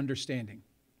our understanding.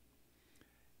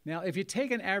 Now, if you take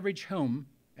an average home,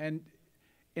 and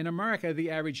in America,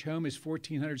 the average home is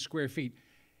 1,400 square feet.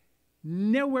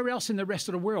 Nowhere else in the rest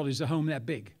of the world is a home that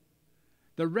big.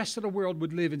 The rest of the world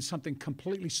would live in something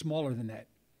completely smaller than that.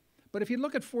 But if you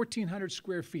look at 1,400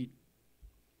 square feet,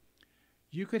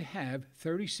 you could have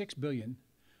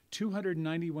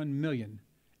 36,291,000,000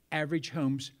 average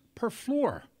homes per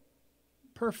floor.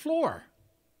 Per floor.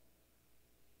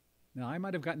 Now, I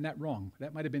might have gotten that wrong.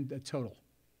 That might have been the total.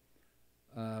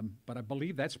 But I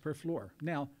believe that's per floor.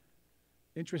 Now,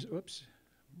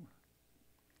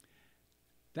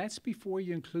 that's before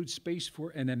you include space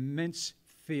for an immense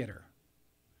theater.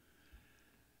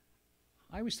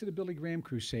 I was to the Billy Graham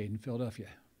Crusade in Philadelphia,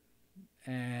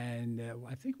 and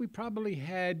I think we probably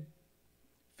had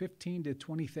 15 to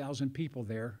 20,000 people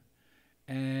there,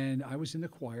 and I was in the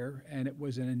choir, and it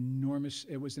was an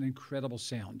incredible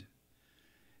sound.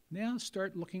 Now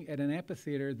start looking at an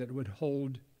amphitheater that would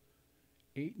hold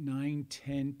 8, 9,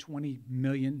 10, 20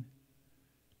 million,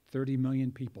 30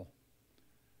 million people.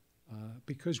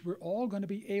 Because we're all going to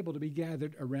be able to be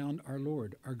gathered around our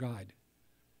Lord, our God.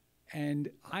 And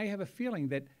I have a feeling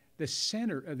that the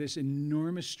center of this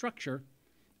enormous structure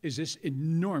is this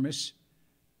enormous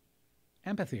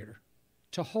amphitheater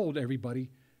to hold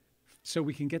everybody so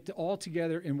we can get all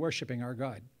together in worshiping our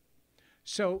God.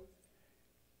 So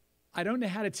I don't know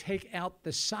how to take out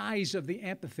the size of the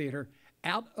amphitheater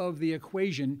out of the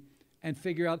equation and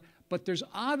figure out, but there's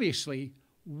obviously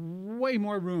way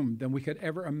more room than we could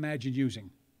ever imagine using.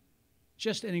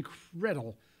 Just an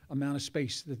incredible amount of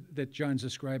space that John's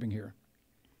describing here.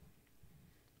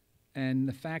 And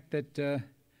the fact that the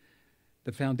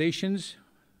foundations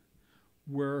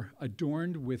were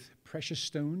adorned with precious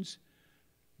stones,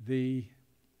 the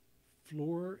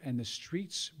floor and the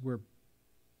streets were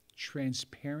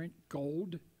transparent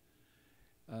gold,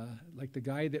 like the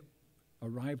guy that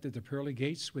arrived at the pearly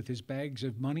gates with his bags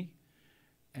of money.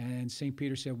 And St.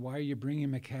 Peter said, "Why are you bringing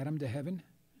macadam to heaven?"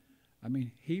 I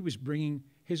mean, he was bringing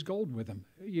his gold with him.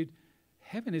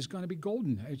 Heaven is going to be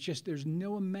golden. It's just there's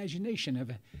no imagination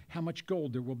of how much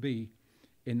gold there will be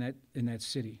in that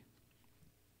city.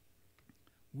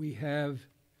 We have,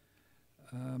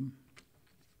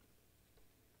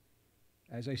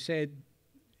 as I said,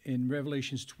 in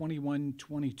Revelations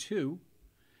 21:22,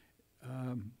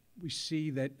 we see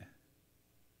that,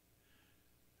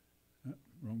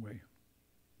 wrong way.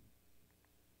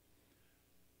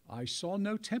 I saw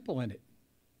no temple in it.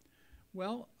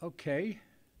 Well, okay.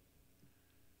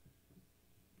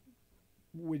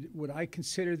 Would I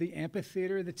consider the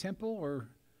amphitheater the temple? Or,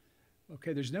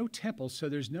 okay, there's no temple, so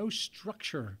there's no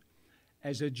structure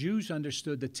as the Jews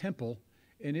understood the temple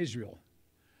in Israel.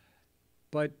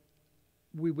 But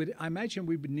I imagine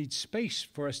we would need space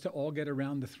for us to all get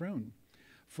around the throne.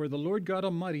 For the Lord God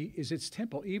Almighty is its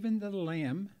temple, even the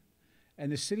Lamb. And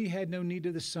the city had no need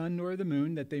of the sun nor of the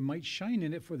moon, that they might shine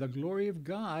in it, for the glory of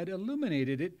God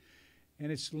illuminated it,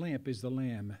 and its lamp is the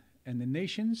Lamb. And the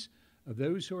nations of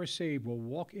those who are saved will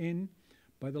walk in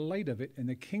by the light of it, and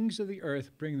the kings of the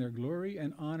earth bring their glory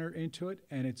and honor into it,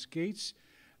 and its gates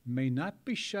may not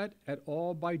be shut at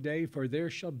all by day, for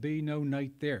there shall be no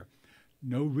night there.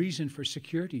 No reason for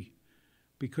security,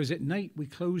 because at night we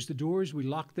close the doors, we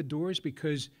lock the doors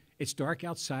because it's dark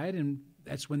outside, and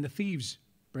that's when the thieves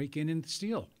break in and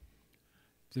steal.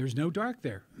 There's no dark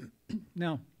there.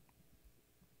 Now,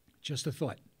 just a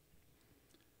thought.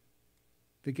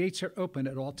 The gates are open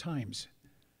at all times.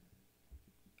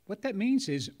 What that means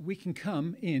is we can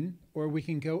come in or we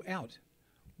can go out.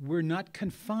 We're not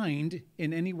confined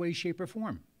in any way, shape, or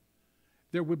form.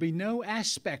 There will be no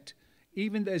aspect,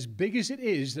 even as big as it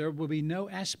is, there will be no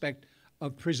aspect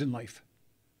of prison life,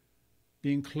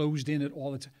 being closed in at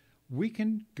all the time. We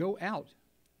can go out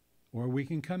or we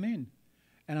can come in.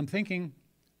 And I'm thinking,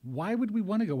 why would we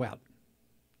want to go out?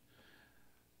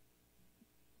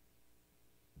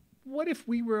 What if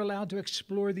we were allowed to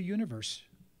explore the universe?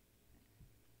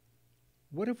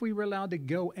 What if we were allowed to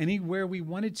go anywhere we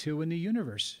wanted to in the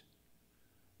universe?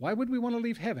 Why would we want to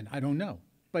leave heaven? I don't know.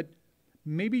 But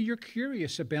maybe you're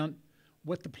curious about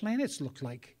what the planets look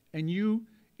like. And you,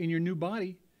 in your new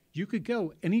body, you could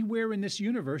go anywhere in this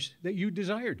universe that you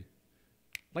desired.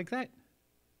 Like that.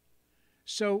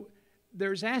 So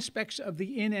there's aspects of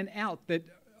the in and out that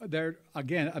they're,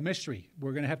 again, a mystery.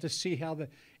 We're going to have to see how the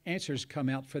answers come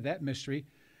out for that mystery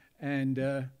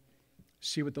and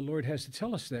see what the Lord has to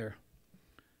tell us there.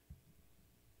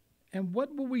 And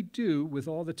what will we do with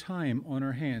all the time on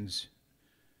our hands?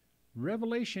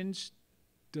 Revelations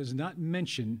does not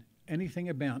mention anything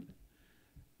about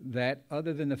that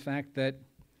other than the fact that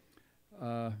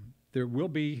there will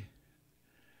be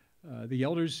the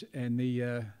elders and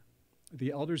the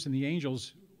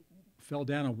angels fell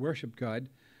down and worshiped God.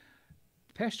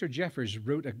 Pastor Jeffers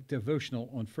wrote a devotional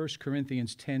on 1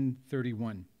 Corinthians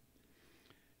 10:31.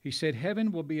 He said,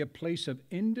 "Heaven will be a place of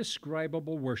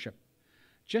indescribable worship.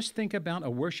 Just think about a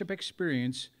worship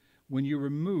experience when you were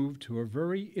moved to a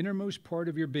very innermost part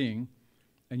of your being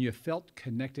and you felt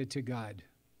connected to God."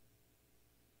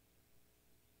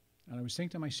 And I was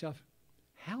thinking to myself,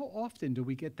 how often do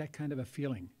we get that kind of a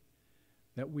feeling?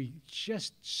 That we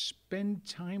just spend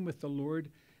time with the Lord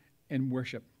and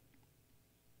worship.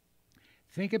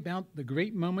 Think about the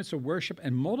great moments of worship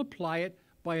and multiply it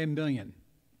by 1,000,000.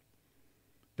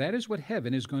 That is what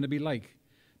heaven is going to be like.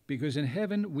 Because in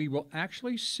heaven, we will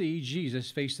actually see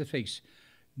Jesus face to face.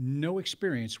 No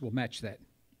experience will match that.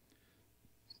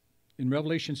 In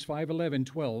Revelations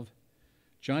 5:11-12,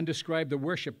 John described the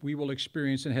worship we will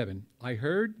experience in heaven. "I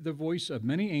heard the voice of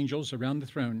many angels around the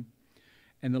throne,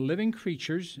 and the living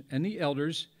creatures and the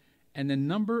elders, and the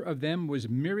number of them was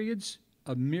myriads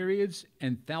of myriads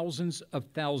and thousands of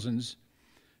thousands,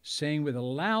 saying with a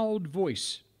loud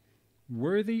voice,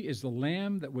 'Worthy is the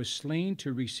Lamb that was slain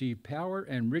to receive power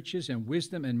and riches and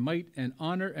wisdom and might and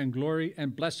honor and glory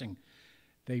and blessing.'"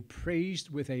 They praised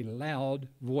with a loud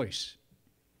voice.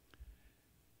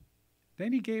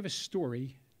 Then he gave a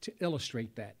story to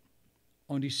illustrate that.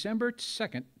 On December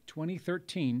 2nd,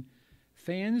 2013,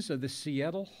 fans of the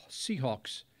Seattle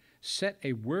Seahawks set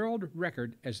a world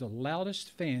record as the loudest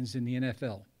fans in the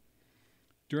NFL.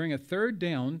 During a third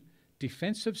down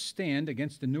defensive stand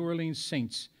against the New Orleans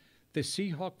Saints, the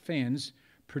Seahawk fans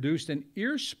produced an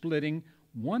ear-splitting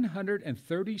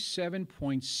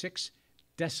 137.6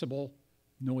 decibel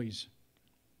noise.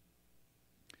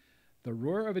 The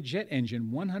roar of a jet engine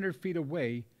 100 feet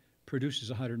away produces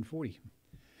 140.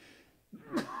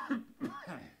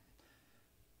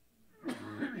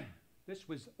 This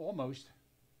was almost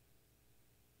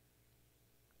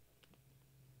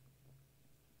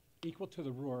equal to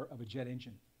the roar of a jet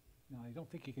engine. Now, I don't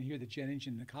think you can hear the jet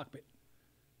engine in the cockpit.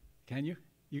 Can you?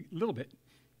 A little bit.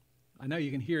 I know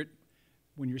you can hear it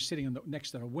when you're sitting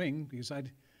next to the wing, because I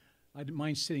didn't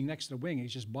mind sitting next to the wing. It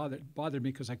just bothered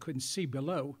me because I couldn't see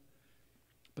below.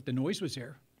 But the noise was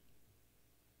there.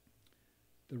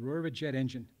 The roar of a jet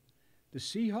engine. The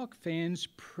Seahawk fans'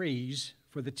 praise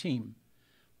for the team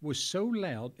was so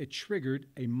loud it triggered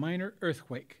a minor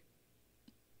earthquake.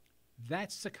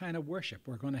 That's the kind of worship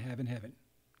we're going to have in heaven.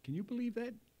 Can you believe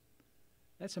that?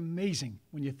 That's amazing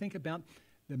when you think about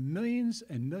the millions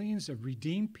and millions of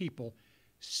redeemed people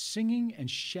singing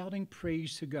and shouting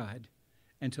praise to God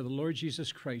and to the Lord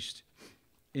Jesus Christ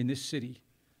in this city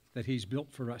that he's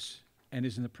built for us and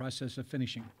is in the process of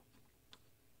finishing.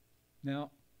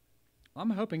 Now, I'm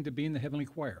hoping to be in the heavenly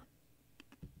choir.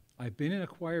 I've been in a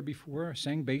choir before, I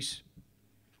sang bass.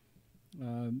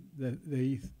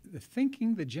 The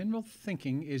general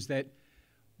thinking is that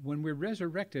when we're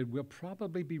resurrected, we'll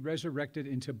probably be resurrected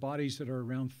into bodies that are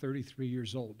around 33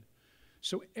 years old.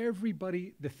 So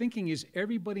everybody, the thinking is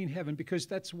everybody in heaven, because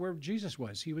that's where Jesus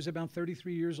was. He was about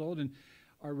 33 years old, and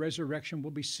our resurrection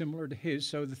will be similar to his.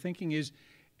 So the thinking is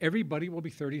everybody will be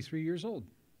 33 years old.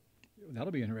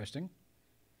 That'll be interesting.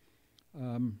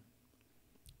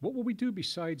 What will we do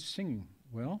besides singing?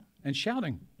 Well, and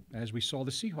shouting, as we saw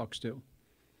the Seahawks do.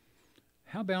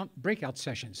 How about breakout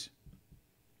sessions?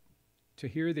 To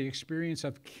hear the experience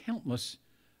of countless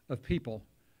of people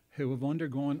who have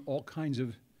undergone all kinds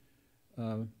of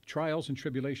trials and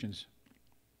tribulations?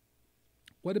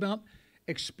 What about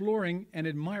exploring and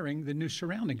admiring the new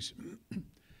surroundings?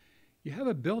 You have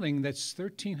a building that's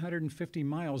 1,350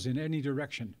 miles in any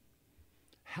direction.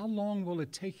 How long will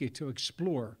it take you to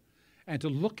explore and to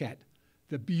look at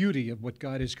the beauty of what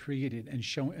God has created and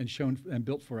shown and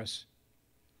built for us?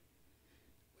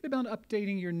 What about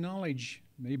updating your knowledge?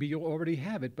 Maybe you'll already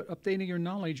have it, but updating your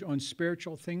knowledge on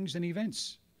spiritual things and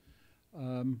events.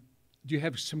 Do you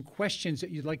have some questions that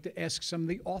you'd like to ask some of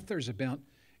the authors about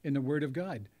in the Word of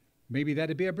God? Maybe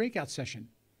that'd be a breakout session.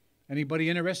 Anybody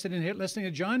interested in listening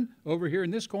to John over here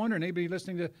in this corner? And anybody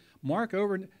listening to Mark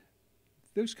over in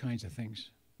those kinds of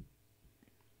things?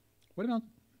 What about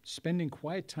spending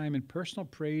quiet time in personal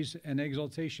praise and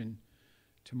exaltation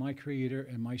to my Creator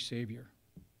and my Savior?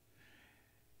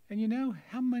 And you know,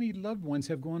 how many loved ones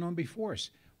have gone on before us?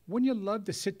 Wouldn't you love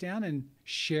to sit down and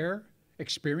share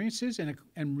experiences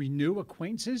and renew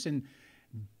acquaintances and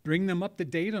bring them up to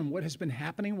date on what has been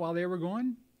happening while they were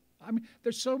gone? I mean,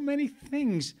 there's so many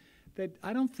things that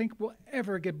I don't think we'll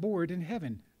ever get bored in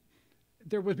heaven.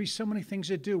 There will be so many things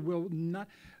to do.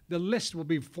 The list will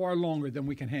be far longer than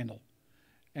we can handle.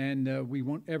 And we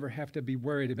won't ever have to be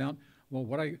worried about,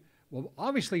 well,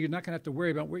 obviously you're not going to have to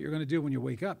worry about what you're going to do when you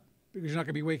wake up, because you're not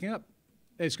going to be waking up.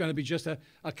 It's going to be just a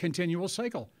continual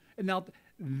cycle. And now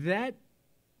that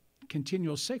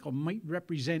continual cycle might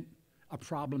represent a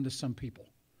problem to some people.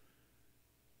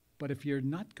 But if you're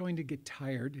not going to get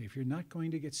tired, if you're not going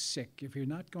to get sick, if you're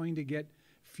not going to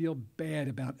feel bad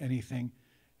about anything,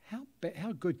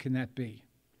 how good can that be?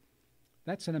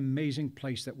 That's an amazing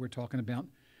place that we're talking about.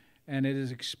 And it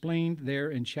is explained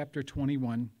there in chapter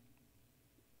 21.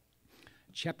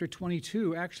 Chapter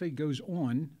 22 actually goes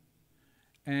on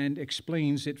and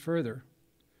explains it further.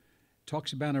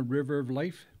 Talks about a river of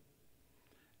life.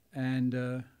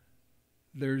 And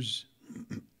there's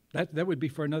that would be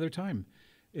for another time.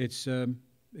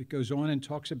 It goes on and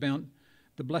talks about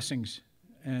the blessings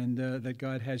and that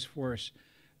God has for us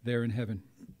there in heaven.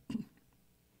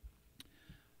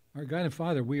 Our God and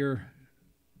Father, we are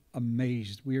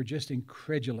amazed. We are just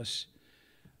incredulous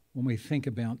when we think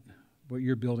about what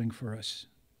you're building for us.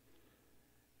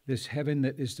 This heaven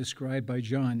that is described by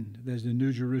John as the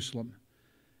New Jerusalem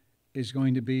is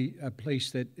going to be a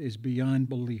place that is beyond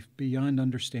belief, beyond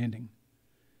understanding.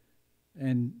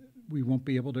 And we won't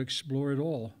be able to explore it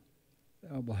all.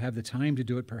 We'll have the time to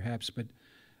do it perhaps, but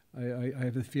I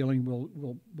have the feeling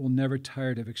we'll never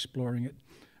tire of exploring it.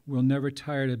 We'll never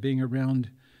tire of being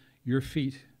around your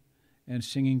feet and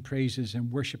singing praises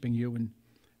and worshiping you and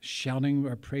shouting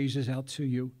our praises out to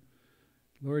you.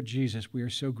 Lord Jesus, we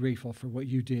are so grateful for what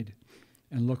you did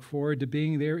and look forward to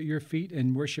being there at your feet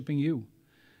and worshiping you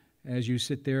as you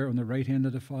sit there on the right hand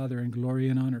of the Father in glory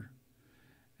and honor.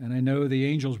 And I know the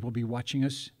angels will be watching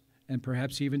us and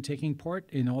perhaps even taking part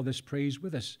in all this praise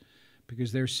with us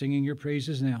because they're singing your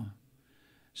praises now.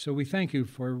 So we thank you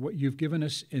for what you've given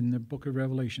us in the book of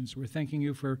Revelations. We're thanking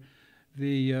you for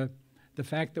the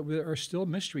fact that there are still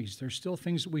mysteries. There's still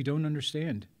things that we don't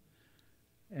understand.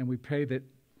 And we pray that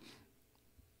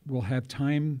we'll have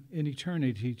time in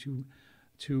eternity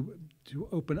to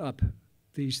open up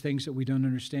these things that we don't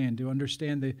understand, to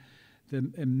understand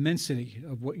the immensity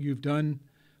of what you've done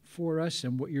for us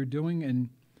and what you're doing and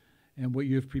what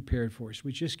you've prepared for us.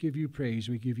 We just give you praise.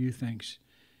 We give you thanks.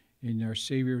 In our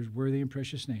Savior's worthy and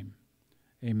precious name,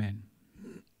 amen.